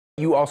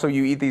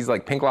You eat these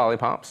like pink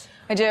lollipops.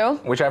 I do.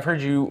 Which I've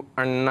heard you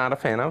are not a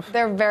fan of.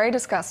 They're very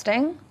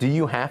disgusting. Do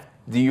you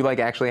like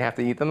actually have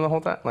to eat them the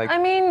whole time? Like, I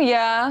mean,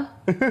 yeah.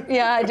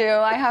 Yeah, I do.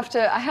 I have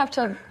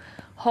to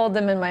hold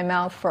them in my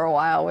mouth for a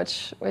while,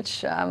 which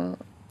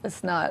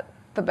is not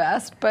the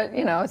best, but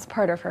you know, it's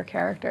part of her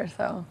character,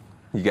 so.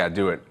 You gotta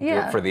do it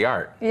for the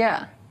art.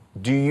 Yeah.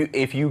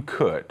 If you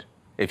could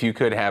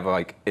have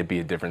like it be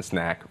a different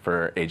snack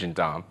for Agent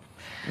Dom,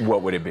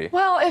 what would it be?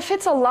 Well, if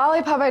it's a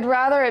lollipop, I'd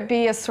rather it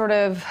be a sort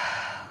of,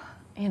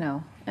 you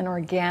know, an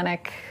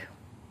organic,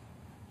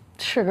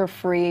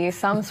 sugar-free,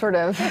 some sort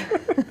of,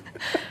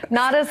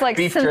 not as like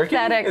beef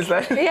synthetic. Jerky? Is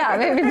that? Yeah,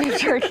 maybe beef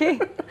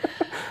jerky.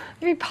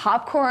 Maybe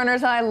popcorn or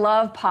something. I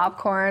love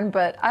popcorn,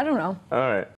 but I don't know. All right.